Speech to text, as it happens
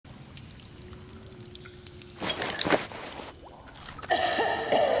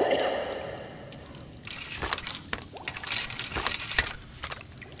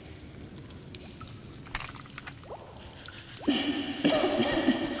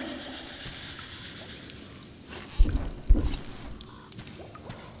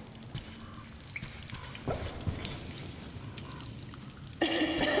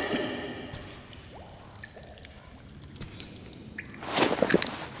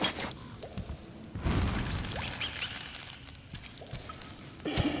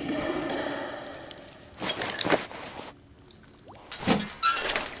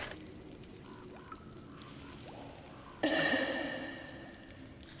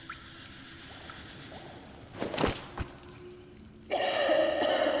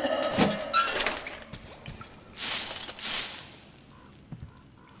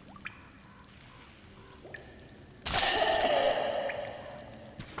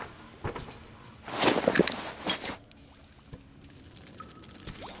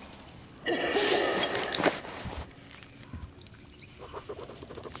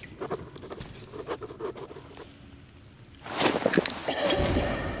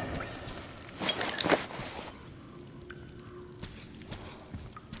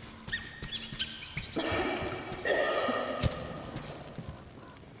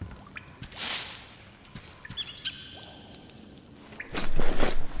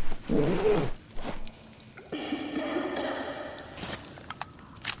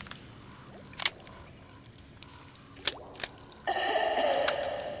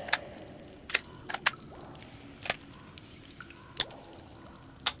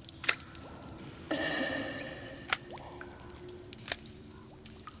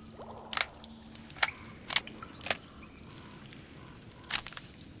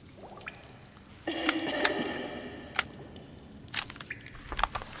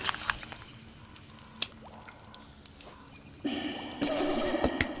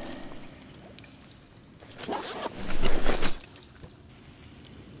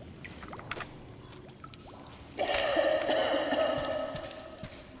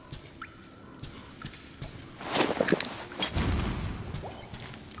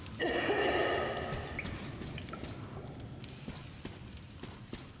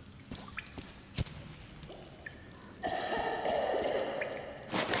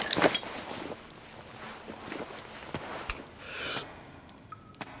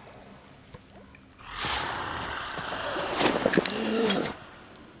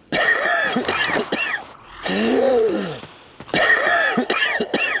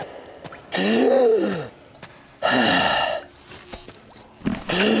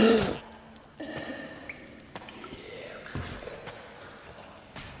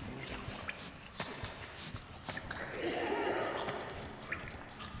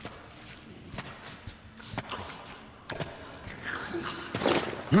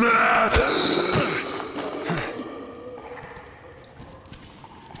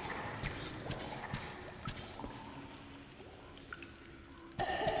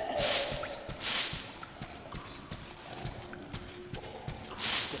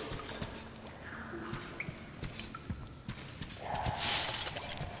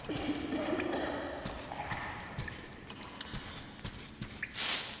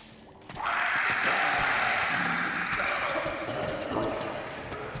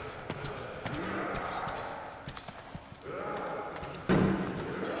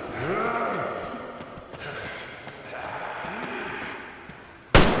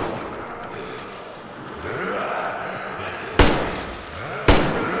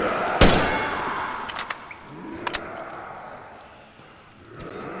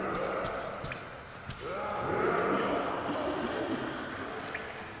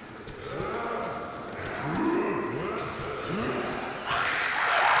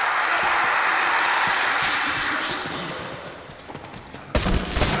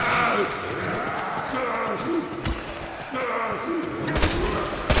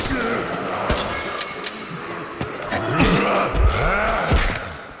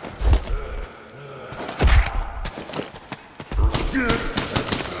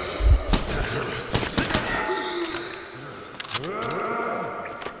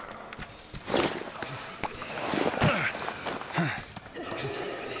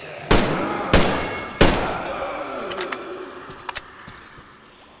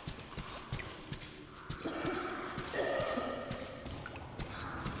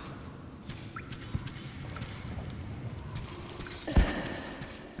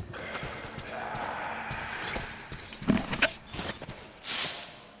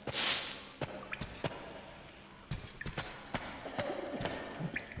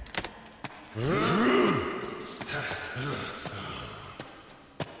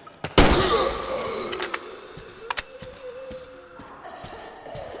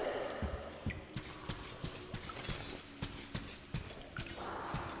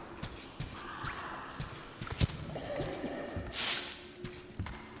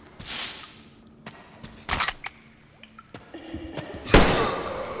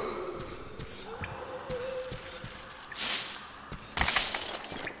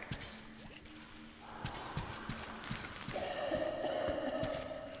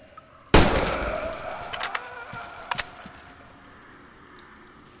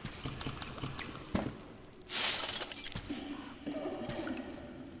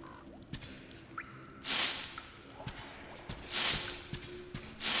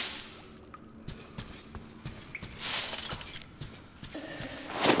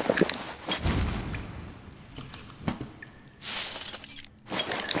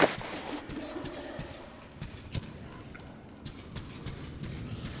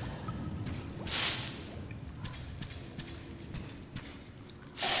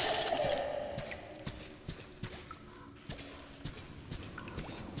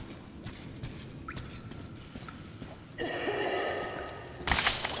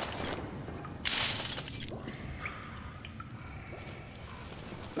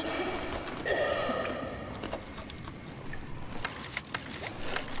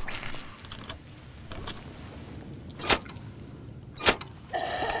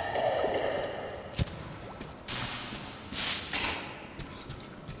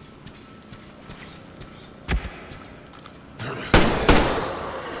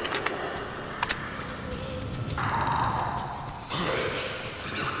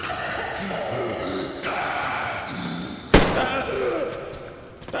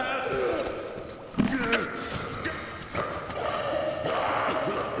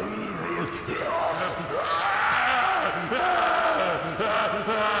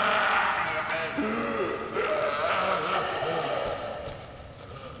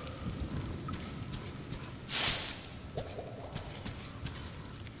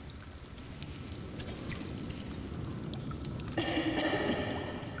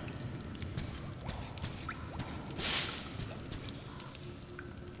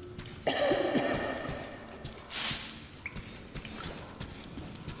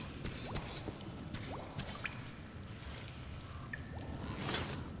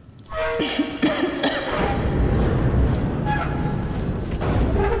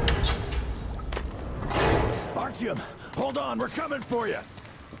on, we're coming for you!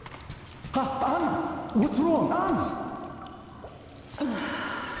 Anna! What's wrong, Anna?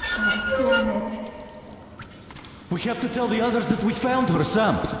 Oh, damn it. We have to tell the others that we found her,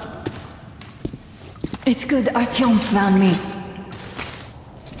 Sam. It's good Artyom found me.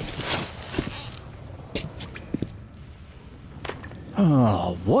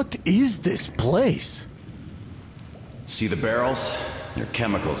 Oh, what is this place? See the barrels? They're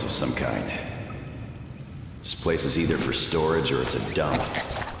chemicals of some kind. This place is either for storage or it's a dump.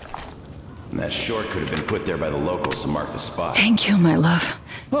 And that short could have been put there by the locals to mark the spot. Thank you, my love.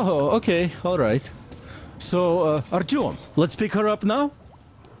 Oh, okay, all right. So, Artyom, let's pick her up now?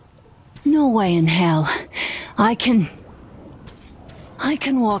 No way in hell. I can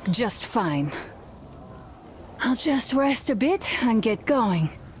walk just fine. I'll just rest a bit and get going.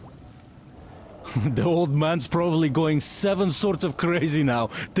 The old man's probably going 7 sorts of crazy now,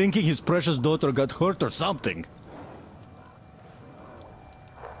 thinking his precious daughter got hurt or something.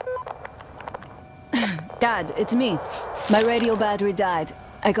 Dad, it's me. My radio battery died.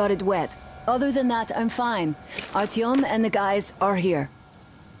 I got it wet. Other than that, I'm fine. Artyom and the guys are here.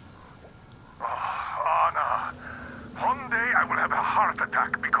 Anna, one day I will have a heart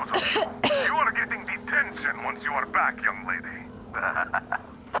attack because of you. You are getting detention once you are back, young lady.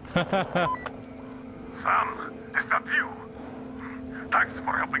 Sam, is that you? Thanks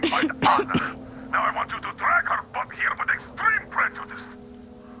for helping find Anna. Now I want you to drag her butt here with extreme prejudice.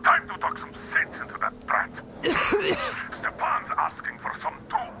 Time to talk some sense into that brat. Stepan's asking for some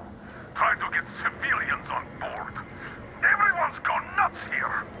too. Trying to get civilians on board. Everyone's gone nuts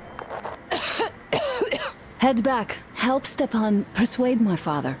here. Head back. Help Stepan persuade my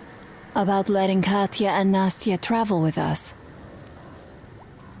father about letting Katya and Nastya travel with us.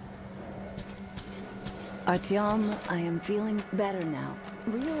 Artyom, I am feeling better now.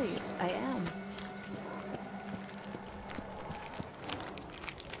 Really, I am.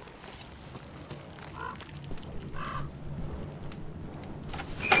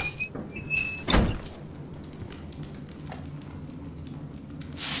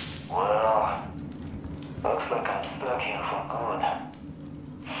 Well, looks like I'm stuck here for good.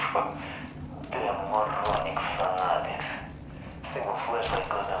 Damn moronic fanatics. Single flashlight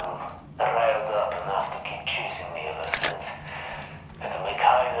got them riled up enough to keep chasing me ever since. And to make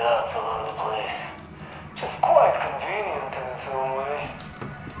hideouts all over the place. Just quite convenient in its own way.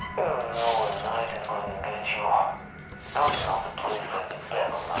 You never know when night is going to get you. Don't know the place like the back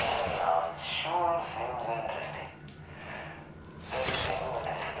of my hand. It sure seems interesting. Everything with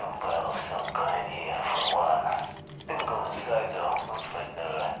a stockpile of some kind here for one. Didn't go inside though. Looks like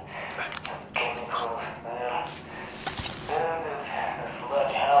there are some chemicals there. Then there's this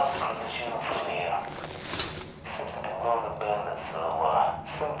large house across the channel from here. It seems to be long abandoned, so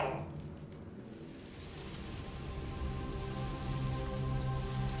something.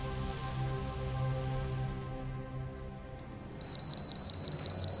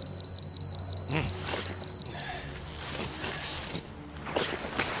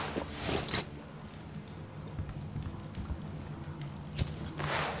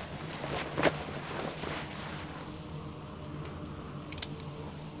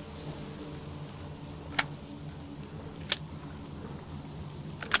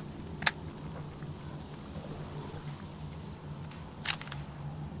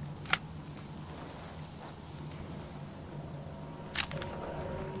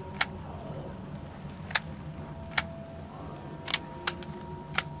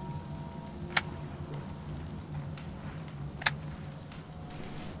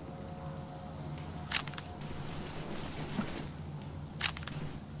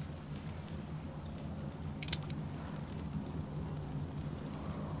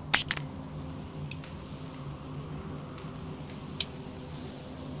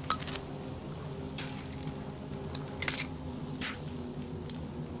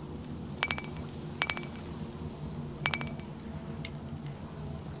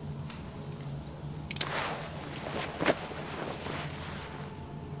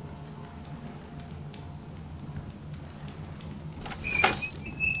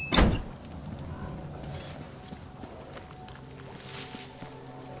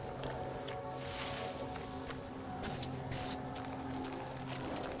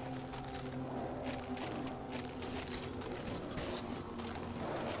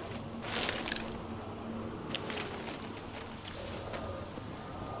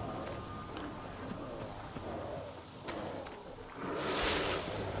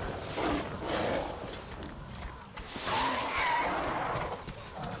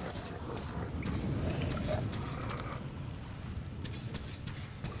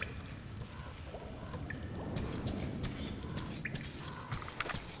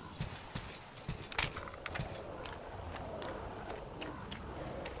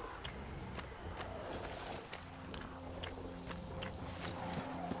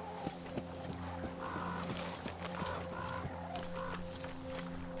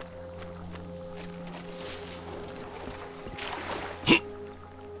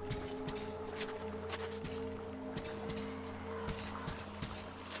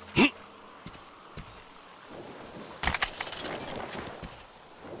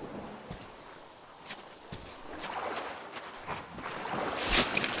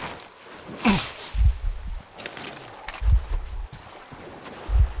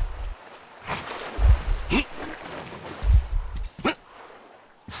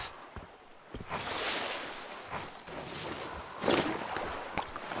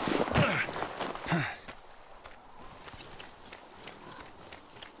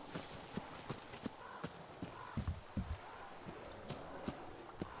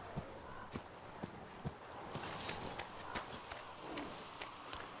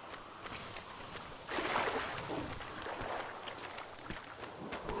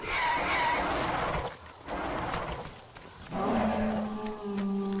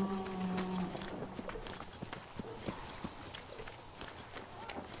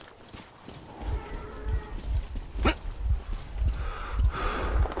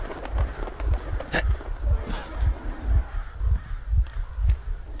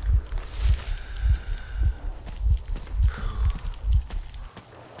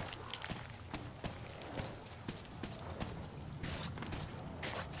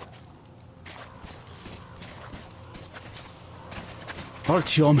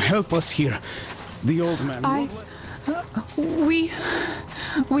 Artyom, help us here. The old man...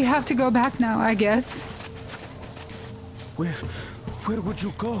 We have to go back now, I guess. Where would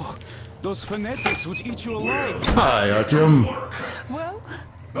you go? Those fanatics would eat you alive. Hi, Artyom. Well,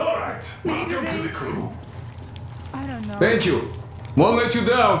 Alright, welcome to the crew. I don't know. Thank you. Won't let you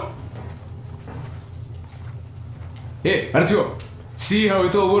down. Hey, Artyom, see how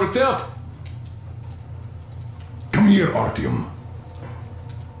it all worked out? Come here, Artyom.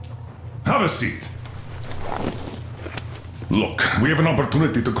 Have a seat. Look, we have an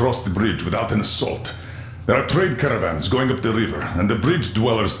opportunity to cross the bridge without an assault. There are trade caravans going up the river, and the bridge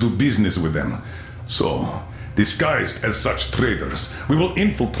dwellers do business with them. So, disguised as such traders, we will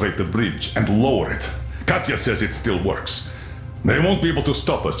infiltrate the bridge and lower it. Katya says it still works. They won't be able to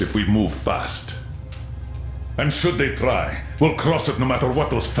stop us if we move fast. And should they try, we'll cross it no matter what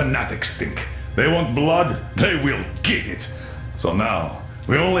those fanatics think. They want blood, they will get it. So now,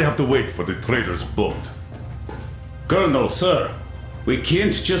 we only have to wait for the trader's boat. Colonel, sir, we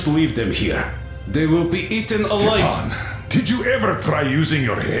can't just leave them here. They will be eaten alive. Stepan, did you ever try using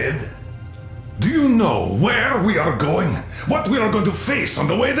your head? Do you know where we are going? What we are going to face on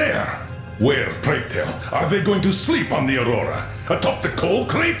the way there? Where, pray tell, are they going to sleep on the Aurora? Atop the coal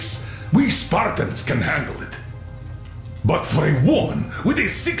crates? We Spartans can handle it. But for a woman with a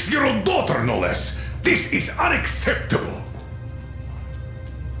 6-year-old daughter, no less, this is unacceptable.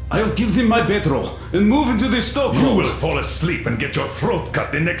 I'll give them my bedroll and move into the stokehold. You will fall asleep and get your throat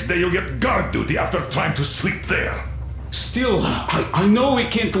cut the next day you get guard duty after trying to sleep there. Still, I know we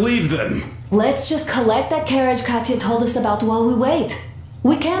can't leave them. Let's just collect that carriage Katya told us about while we wait.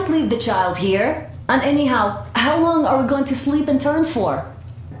 We can't leave the child here. And anyhow, how long are we going to sleep in turns for?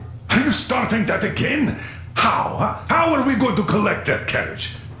 Are you starting that again? How? How are we going to collect that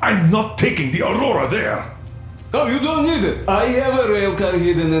carriage? I'm not taking the Aurora there. Oh, you don't need it. I have a rail car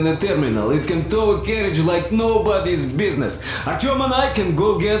hidden in a terminal. It can tow a carriage like nobody's business. Artyom and I can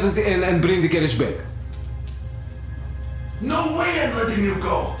go get it and bring the carriage back. No way I'm letting you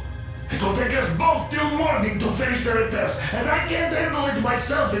go. It will take us both till morning to finish the repairs, and I can't handle it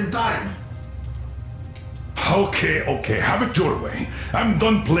myself in time. Okay, have it your way. I'm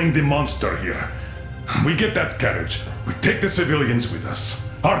done playing the monster here. We get that carriage. We take the civilians with us.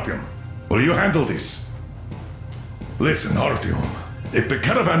 Artyom, will you handle this? Listen, Artyom, if the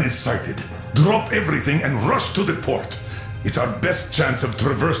caravan is sighted, drop everything and rush to the port. It's our best chance of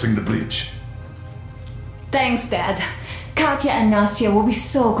traversing the bridge. Thanks, Dad. Katya and Nastya will be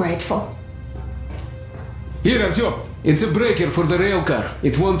so grateful. Here, Artyom, it's a breaker for the rail car.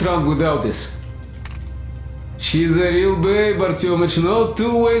 It won't run without this. She's a real babe, Artyomich, no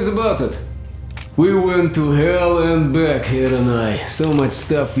two ways about it. We went to hell and back, her and I. So much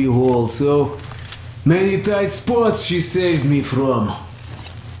stuff we hauled, so many tight spots she saved me from.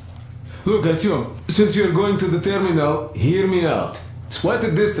 Look, Artyom, since you're going to the terminal, hear me out. It's quite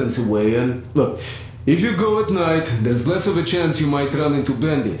a distance away, and look, if you go at night, there's less of a chance you might run into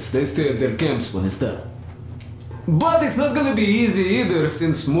bandits. They stay at their camps when it's dark. But it's not gonna be easy either,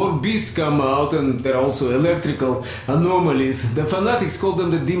 since more beasts come out and there are also electrical anomalies. The fanatics call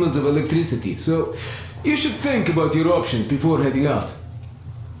them the demons of electricity, so you should think about your options before heading out.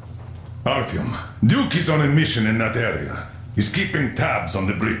 Artyom, Duke is on a mission in that area. He's keeping tabs on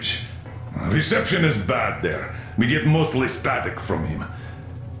the bridge. Reception is bad there. We get mostly static from him.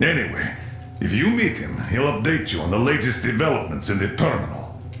 Anyway, if you meet him, he'll update you on the latest developments in the terminal.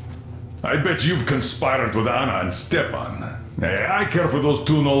 I bet you've conspired with Anna and Stepan. I care for those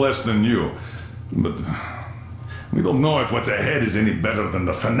two no less than you. But we don't know if what's ahead is any better than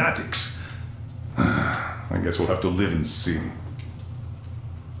the fanatics. I guess we'll have to live and see.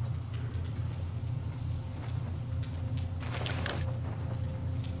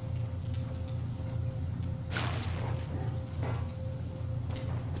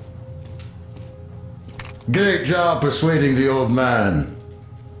 Great job persuading the old man.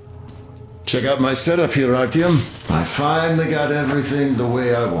 Check out my setup here, Artyom. I finally got everything the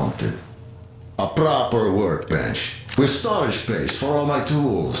way I wanted. A proper workbench, with storage space for all my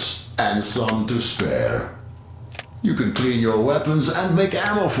tools, and some to spare. You can clean your weapons and make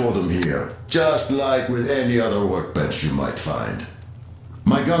ammo for them here, just like with any other workbench you might find.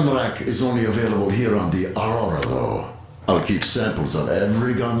 My gun rack is only available here on the Aurora, though. I'll keep samples of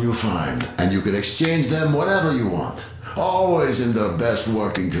every gun you find, and you can exchange them whenever you want. Always in the best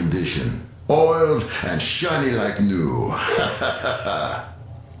working condition. Oiled and shiny like new.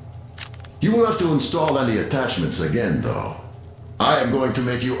 You will have to install any attachments again, though. I am going to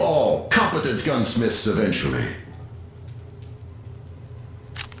make you all competent gunsmiths eventually.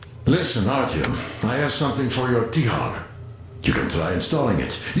 Listen, Artyom, I have something for your Tihar. You can try installing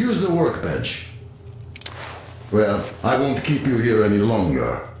it. Use the workbench. Well, I won't keep you here any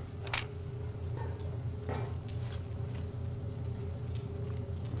longer.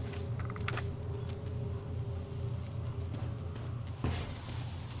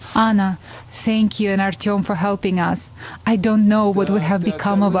 Anna, thank you and Artyom for helping us. I don't know what would have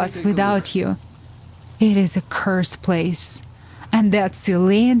become of us without you. It is a cursed place. And that's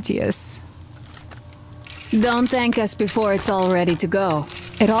Silantius. Don't thank us before it's all ready to go.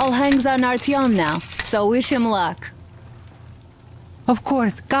 It all hangs on Artyom now, so wish him luck. Of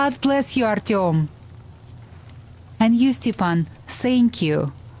course, God bless you, Artyom. And you, Stepan, thank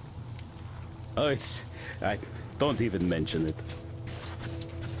you. Oh, I don't even mention it.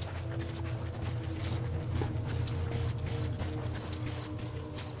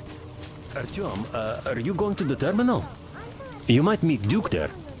 Artyom, are you going to the terminal? You might meet Duke there.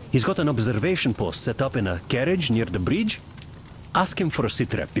 He's got an observation post set up in a carriage near the bridge. Ask him for a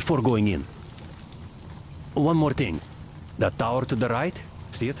sitrep before going in. One more thing. That tower to the right,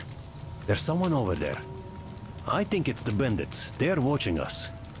 see it? There's someone over there. I think it's the bandits. They're watching us.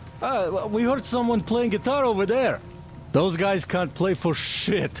 We heard someone playing guitar over there. Those guys can't play for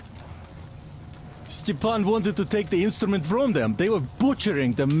shit. Stepan wanted to take the instrument from them. They were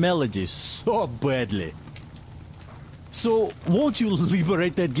butchering the melody so badly. So, won't you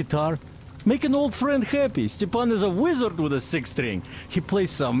liberate that guitar? Make an old friend happy. Stepan is a wizard with a six-string. He plays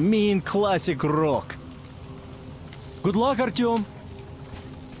some mean classic rock. Good luck, Artyom.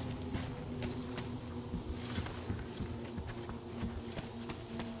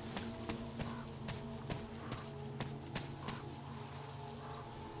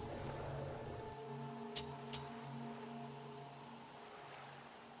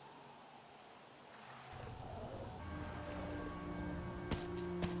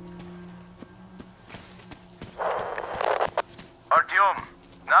 Artyom,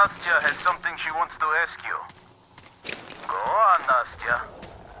 Nastya has something she wants to ask you. Go on, Nastya.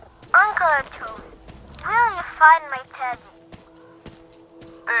 Uncle Artyom, will you find my teddy?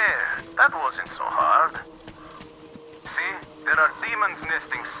 There, that wasn't so hard. See, there are demons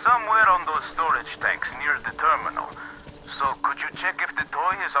nesting somewhere on those storage tanks near the terminal. So could you check if the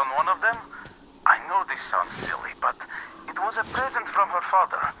toy is on one of them? I know this sounds silly, but it was a present from her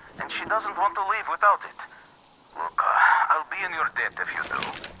father, and she doesn't want to leave without it. Look, I'll be in your debt if you do.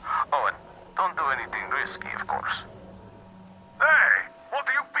 Oh, and don't do anything risky, of course. Hey, what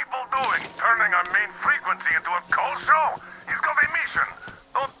are you people doing? Turning our main frequency into a call show? He's got a mission.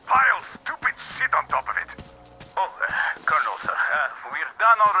 Don't pile stupid shit on top of it. Oh, Colonel, sir, we're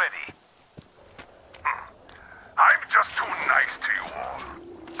done already. I'm just too nice to you all.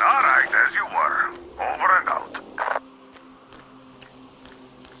 All right, as you were. Over and out.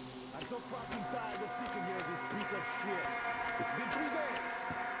 I'm so fucking tired of sitting here, this piece of shit. It's been 3 days.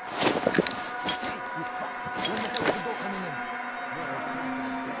 Hey, you fuck. When the hell is the door coming in?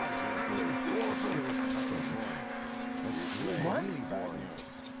 What?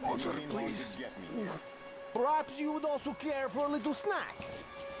 Order, please. Perhaps you would also care for a little snack.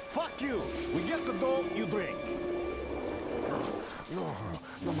 Fuck you. We get the dough, you drink. No,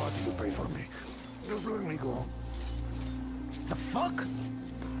 nobody will pay for me. Just let me go. The fuck?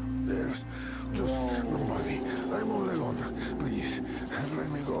 There's just nobody. I'm all alone. Please, let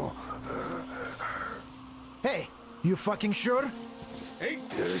me go. Hey, you fucking sure? Hey,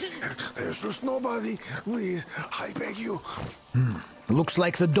 there's just nobody. Please, I beg you. Looks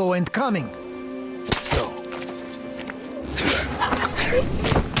like the dough ain't coming. So.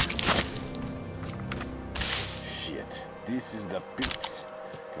 Shit, this is the pits.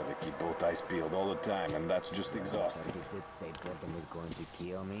 Gotta keep both eyes peeled all the time, and that's just exhausting. He did say Gordon was going to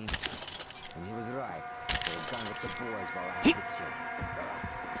kill me, and he was right. So I've gone with the boys while I had the chance.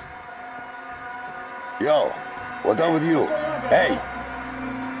 Yo, what's up with you? Hey!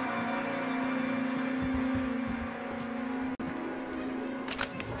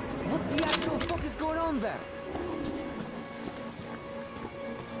 What the actual fuck is going on there?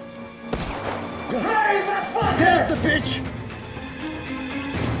 Hey, that fucker! There's the bitch!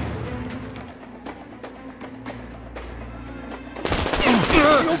 You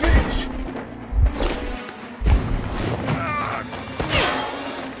bitch!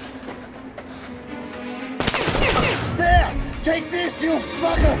 There! Take this, you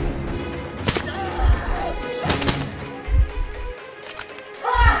fucker!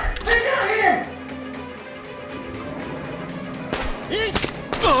 Ah! They got him! Eat!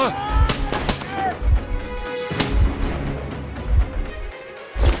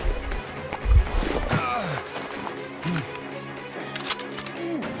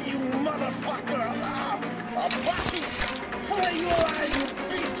 You motherfucker! I'll fucking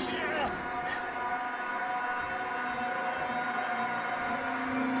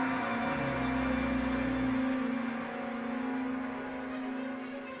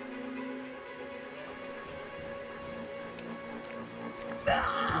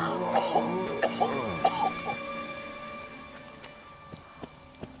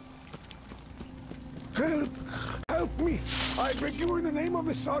beg you in the name of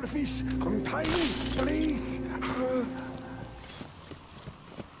the starfish, contain me, please.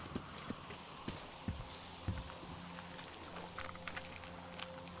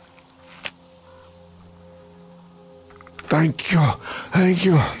 Thank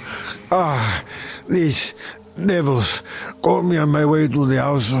you. Ah, these devils caught me on my way to the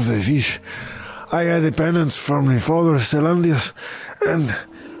house of the fish. I had a penance from my father, Celandius, and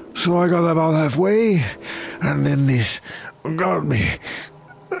so I got about halfway, and then this got me.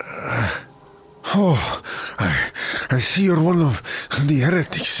 I see you're one of the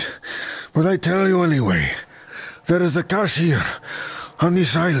heretics, but I tell you anyway, there is a cache here, on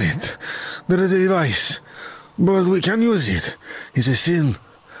this island. There is a device, but we can use it. It's a sin,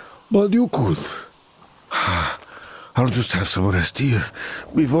 but you could. I'll just have some rest here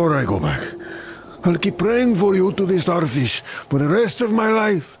before I go back. I'll keep praying for you to the starfish for the rest of my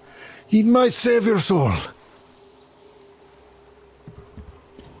life. It might save your soul.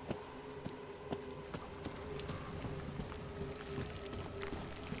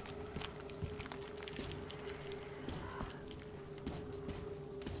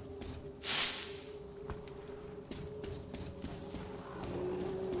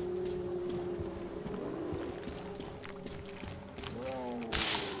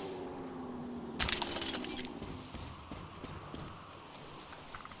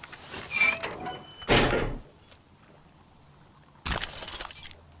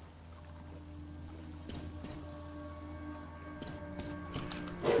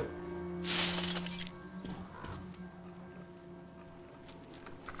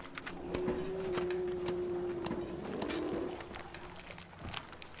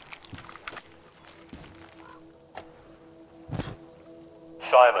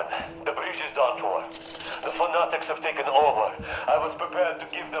 Simon, the bridge is done for. The fanatics have taken over. I was prepared to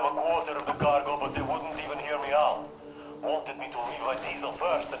give them a quarter of the cargo, but they wouldn't even hear me out. Wanted me to leave my diesel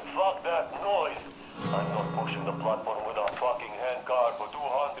first, and fuck that noise. I'm not pushing the platform with a fucking handcar for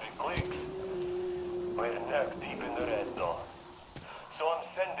 200 clicks. We're neck deep in the red, though. So I'm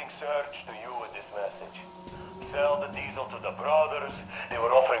sending Serge to you with this message. Sell the diesel to the brothers. They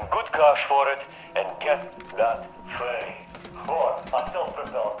were offering good cash for it, and get that ferry. Or a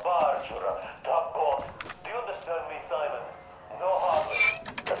self-propelled barge or a tugboat. Do you understand me, Simon? No hardly.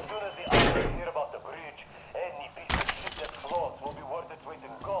 As soon as the others hear about the bridge, any piece of shit that floats will be worth its weight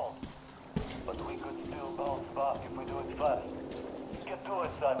in gold. But we could still bounce back if we do it fast. Get to it,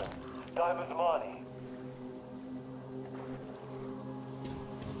 Simon. Time is money.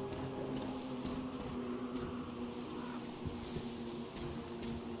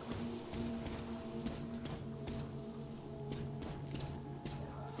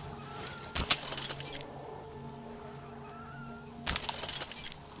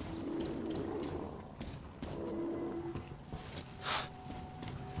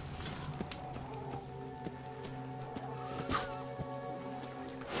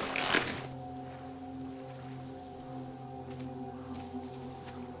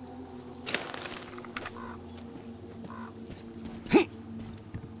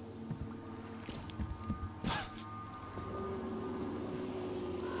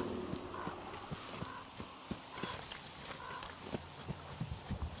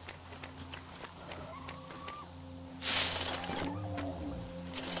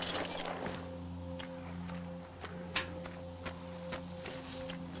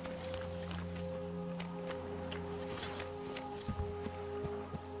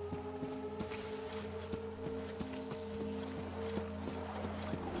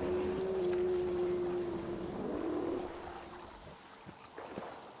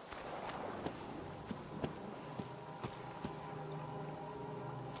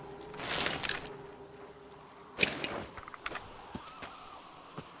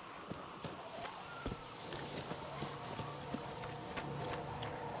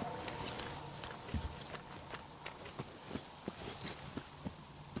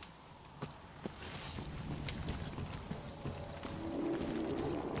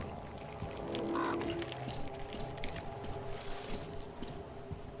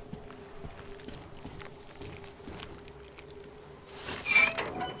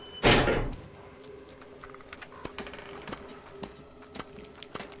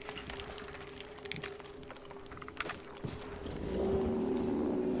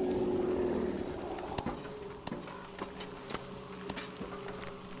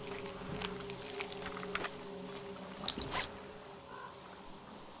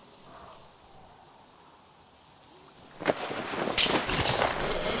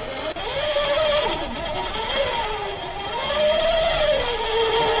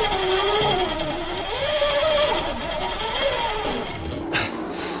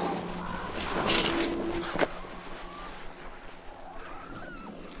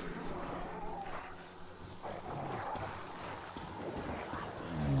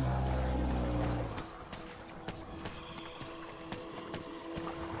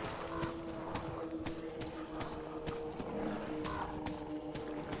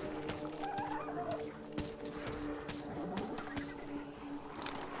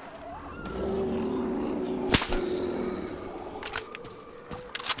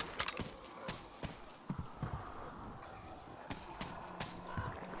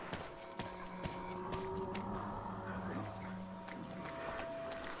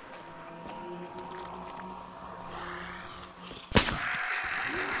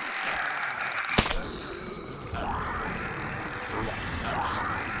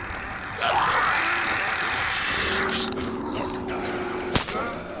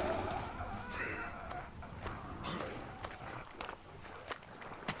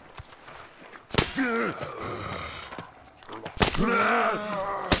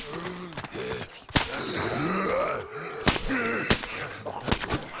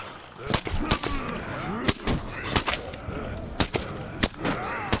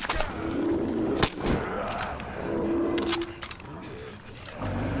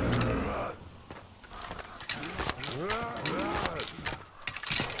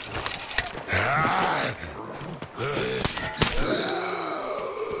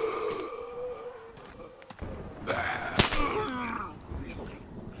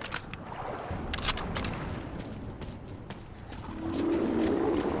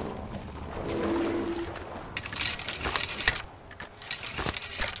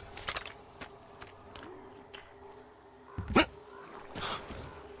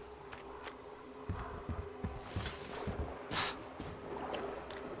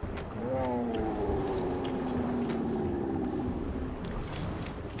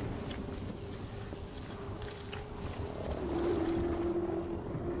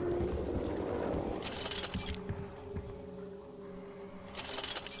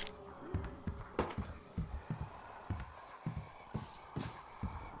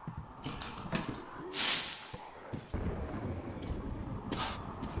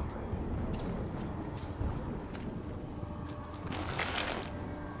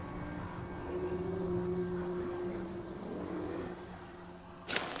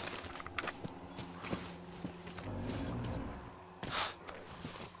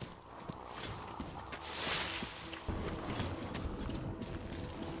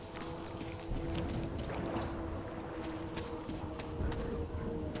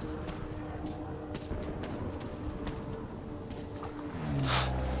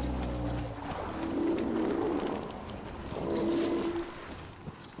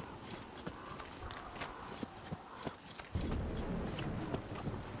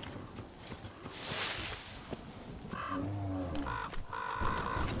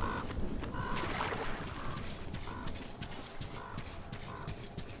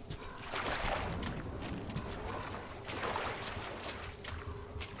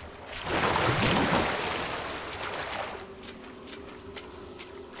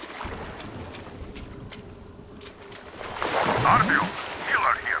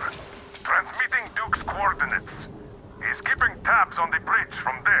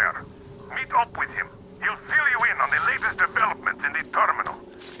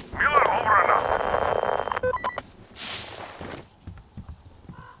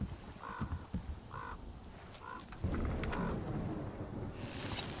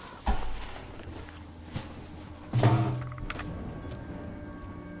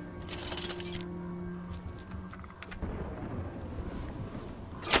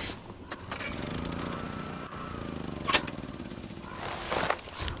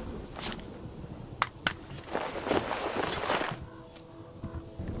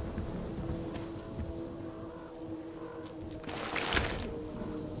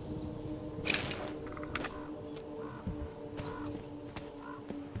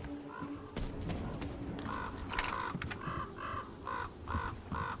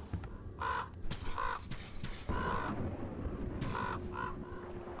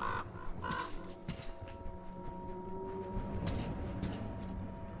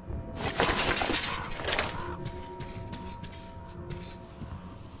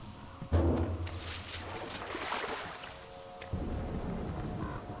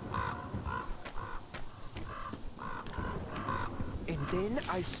 Then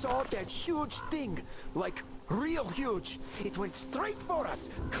I saw that huge thing, like real huge. It went straight for us,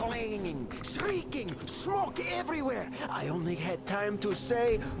 clanging, shrieking, smoke everywhere. I only had time to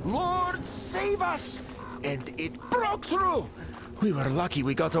say, "Lord, save us!" And it broke through. We were lucky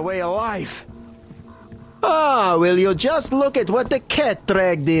we got away alive. Ah, will you just look at what the cat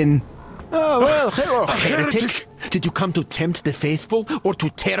dragged in? Oh, well, hello, heretic. Did you come to tempt the faithful, or to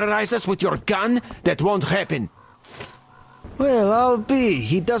terrorize us with your gun? That won't happen. Well, I'll be.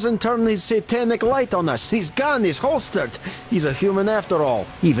 He doesn't turn his satanic light on us. His gun is holstered. He's a human after all,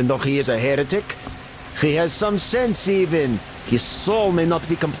 even though he is a heretic. He has some sense even. His soul may not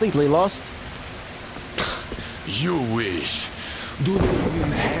be completely lost. You wish. Do they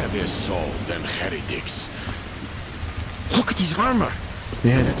even have a soul, them heretics? Look at his armor.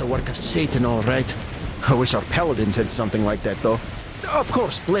 Yeah, that's a work of Satan, all right. I wish our paladins had something like that, though. Of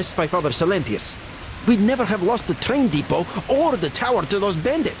course, blessed by Father Silentius. We'd never have lost the train depot or the tower to those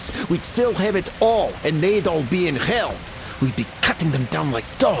bandits. We'd still have it all, and they'd all be in hell. We'd be cutting them down like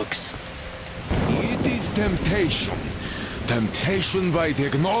dogs. It is temptation. Temptation by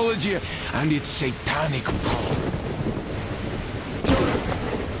technology and its satanic power.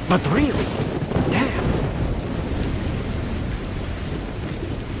 But really, damn.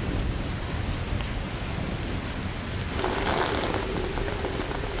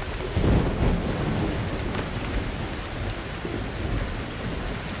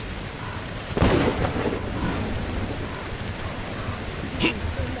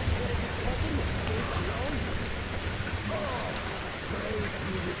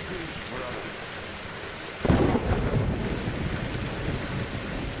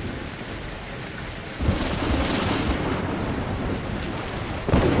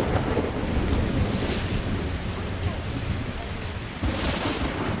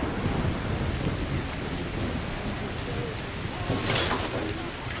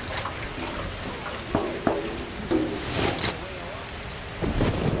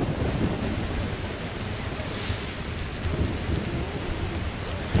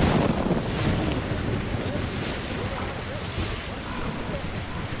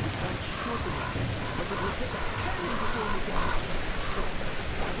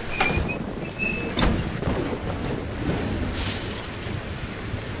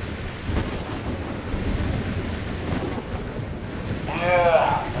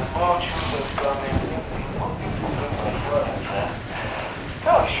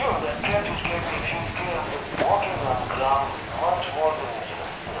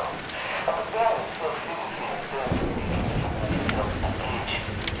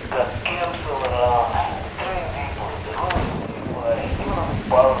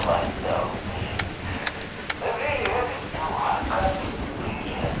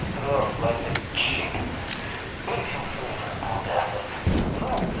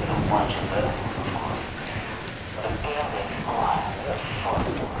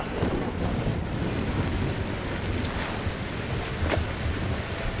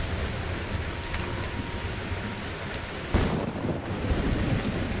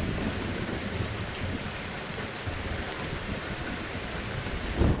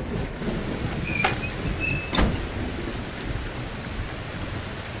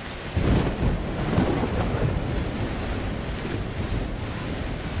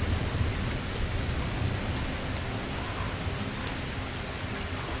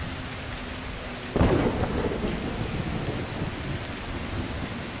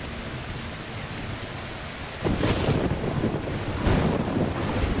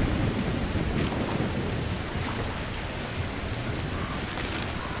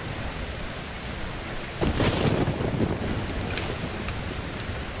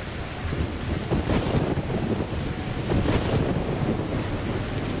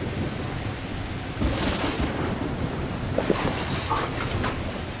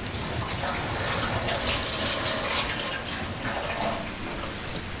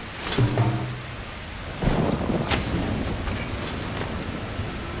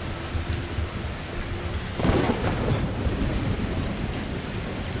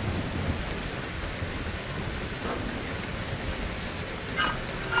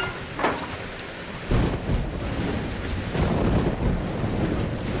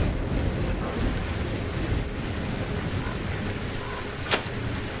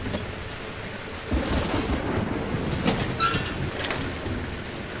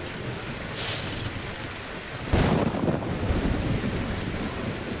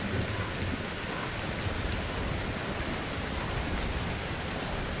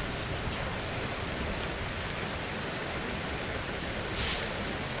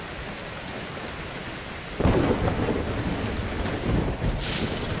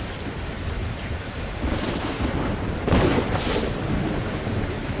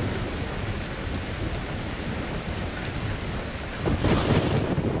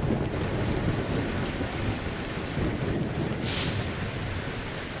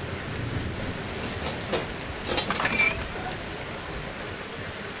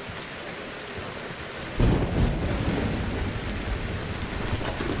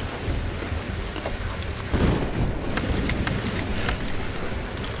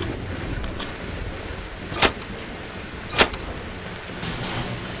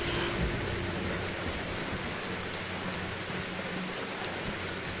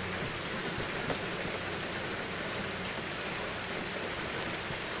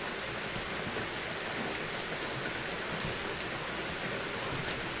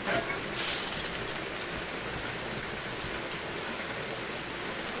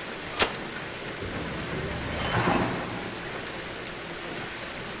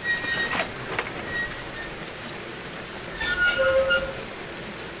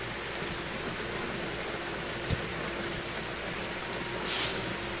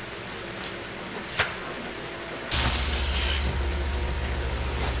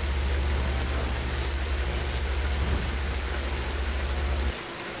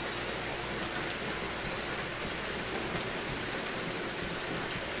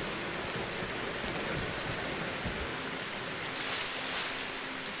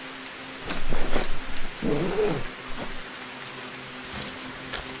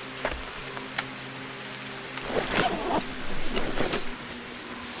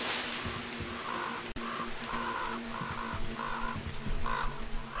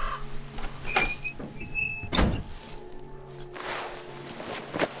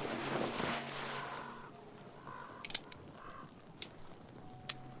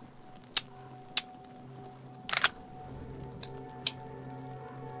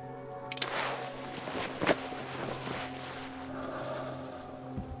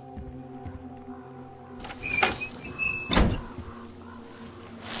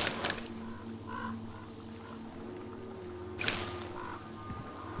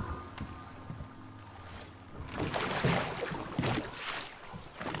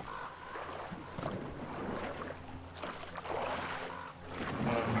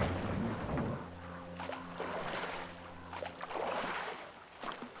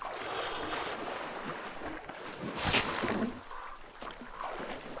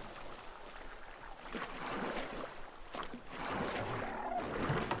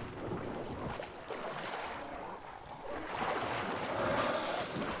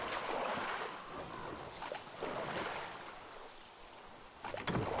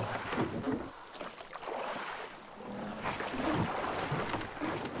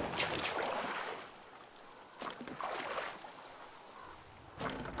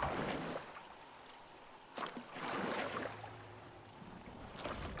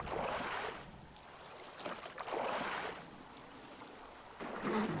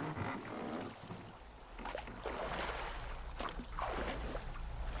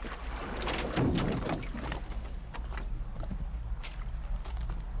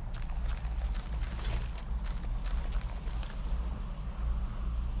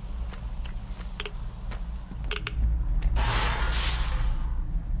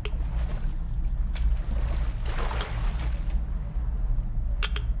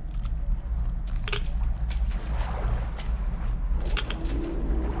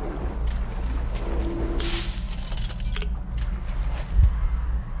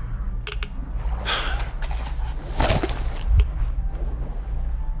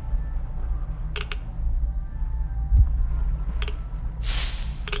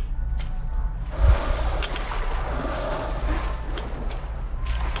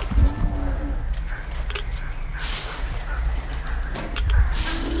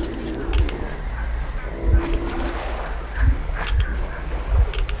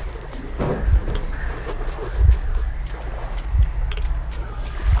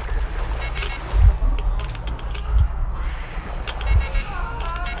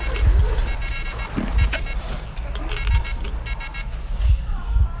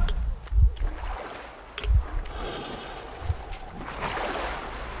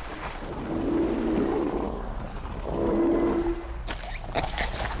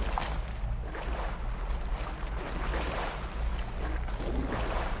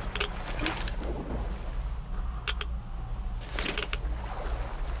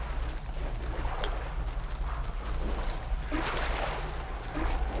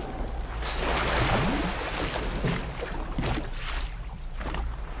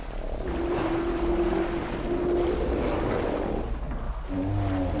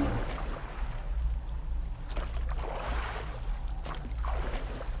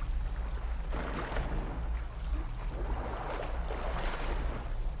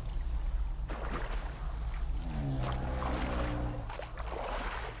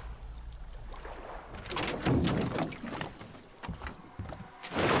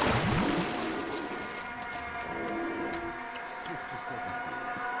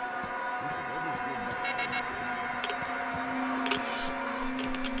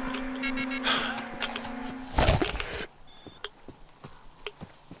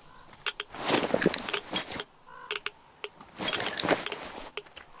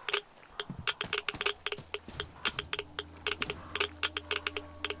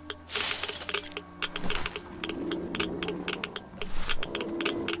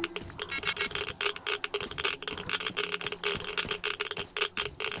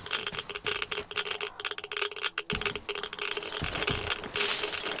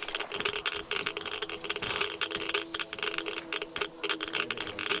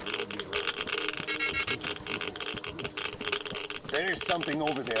 There is something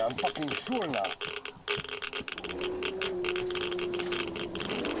over there, I'm fucking sure now.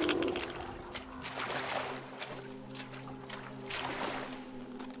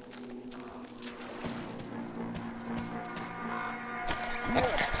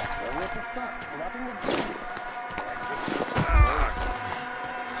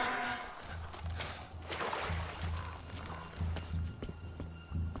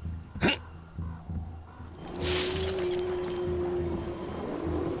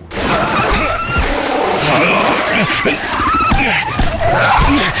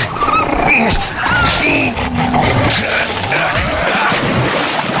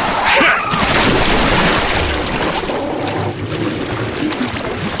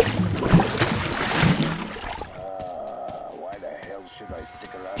 Why the hell should I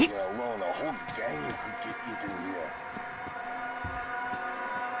stick around here alone? A whole gang could get eaten here.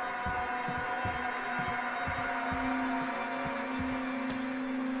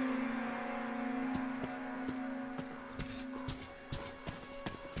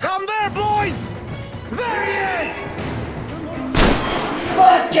 Come there, boys! There he is!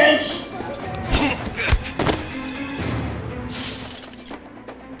 Fuckers!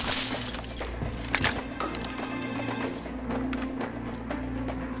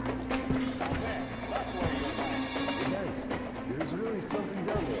 There's really something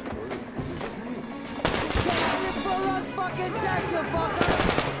down there, or is it just me? It's full on fucking death, you fucker!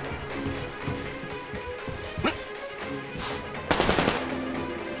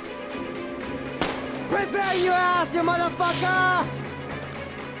 Prepare your ass, you motherfucker!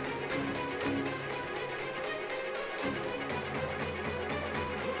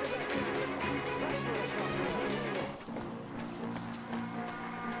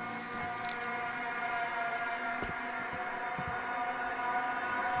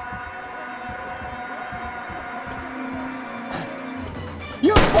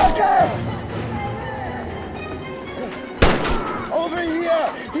 You fucker! Over here!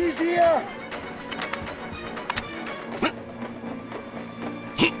 He's here!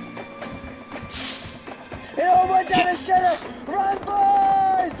 He went down the shutter! Run,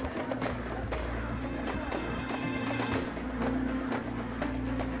 boys!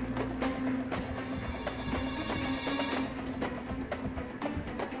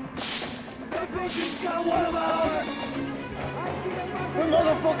 That bitch got one of ours! The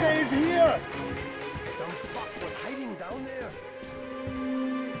motherfucker is here! The fuck was hiding down there?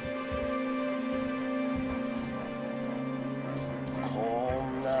 Calm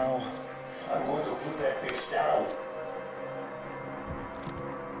now. I'm going to put that bitch down.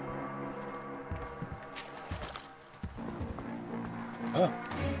 Huh?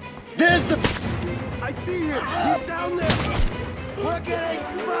 There's the... I see you! He's down there! We're getting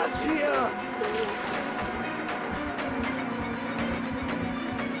fucked here!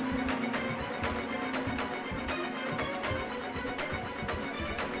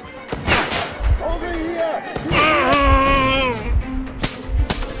 Over here!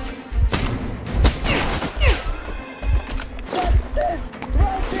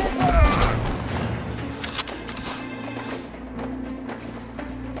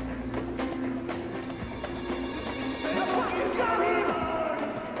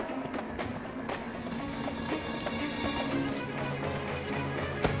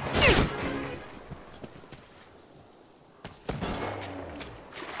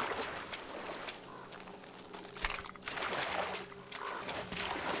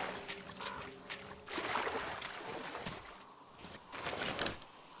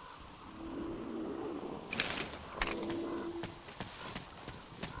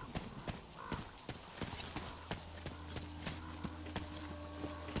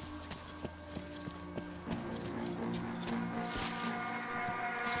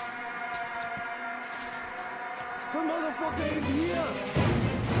 The motherfucker is here!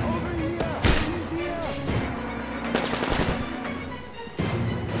 Over here! He's here!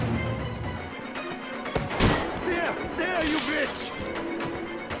 There, you bitch!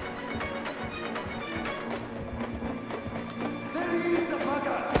 There he is, the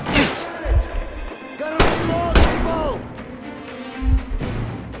fucker! Got him reload, people!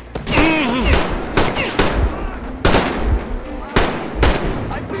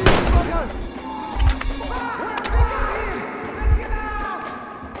 I beat the fucker!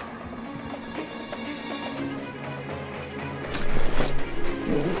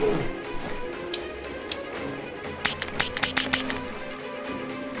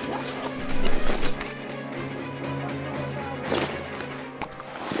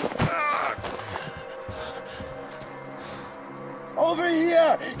 Over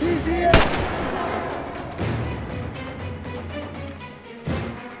here! He's here!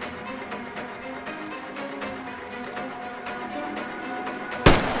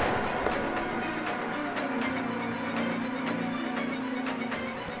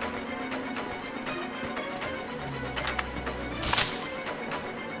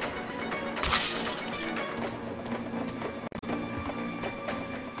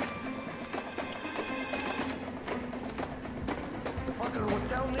 fucker was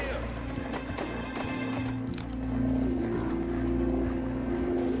down there.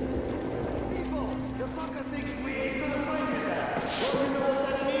 People, the fucker thinks we ain't gonna find his ass. Well, you know what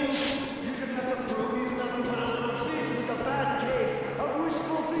that means? You just have to prove he's nothing but a little bitch with a bad case of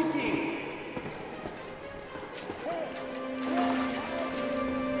wishful thinking.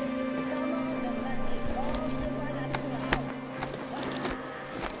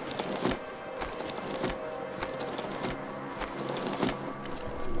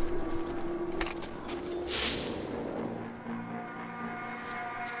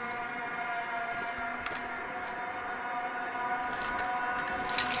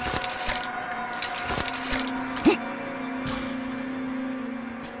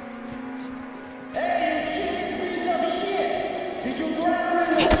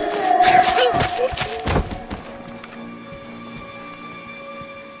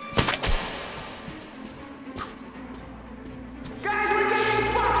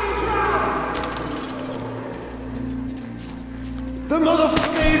 The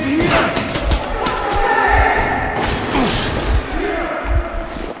motherfucker is here!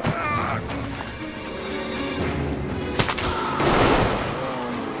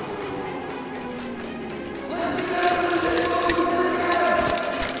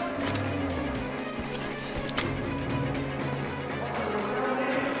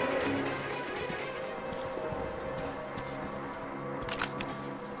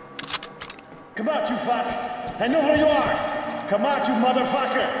 Come out, you fuck! I know where you are! Come out, you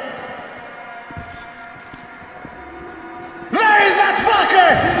motherfucker! There is that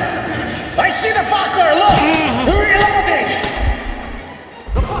fucker! I see the fucker! Look! Reloading!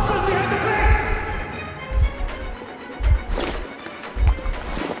 The fucker's behind the crates!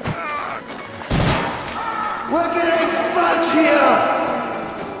 We're getting fucked here!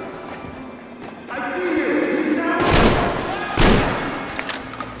 I see you! He's down!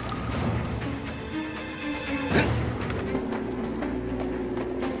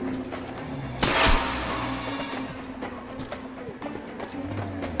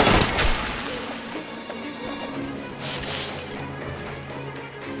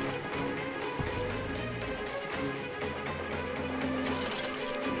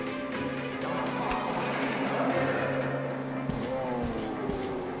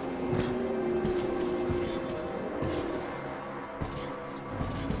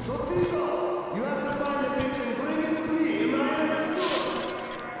 You have to find the bitch and bring it to me. Am I understood?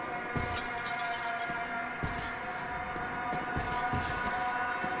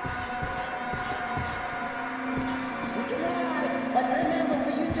 We can lie, but remember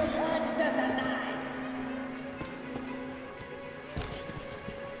we use your cards just a lie.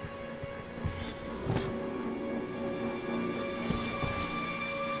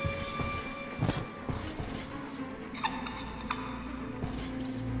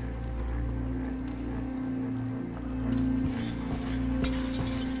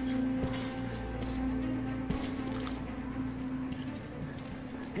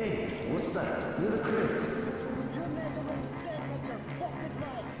 Hey, what's that? Near the crate.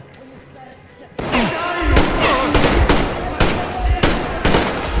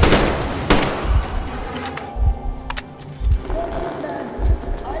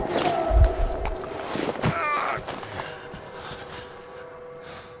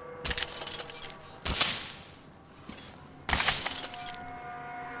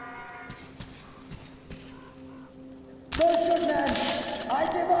 I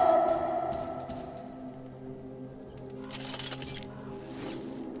give up!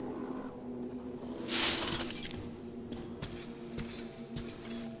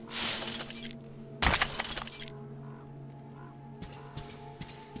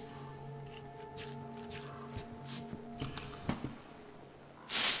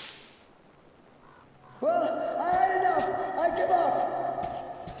 Well, I had enough! I give up!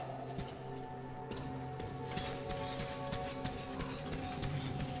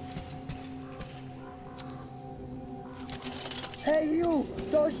 Hey you!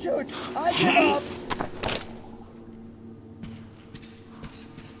 Don't shoot! I give up!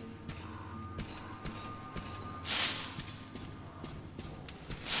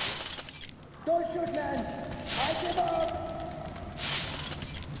 Don't shoot, man! I give up!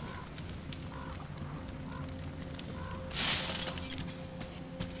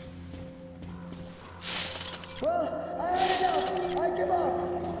 Well, I had enough! I give up!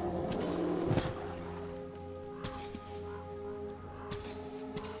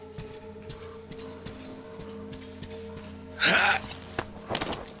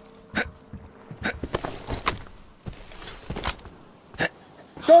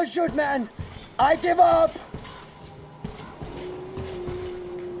 Don't shoot, man! I give up!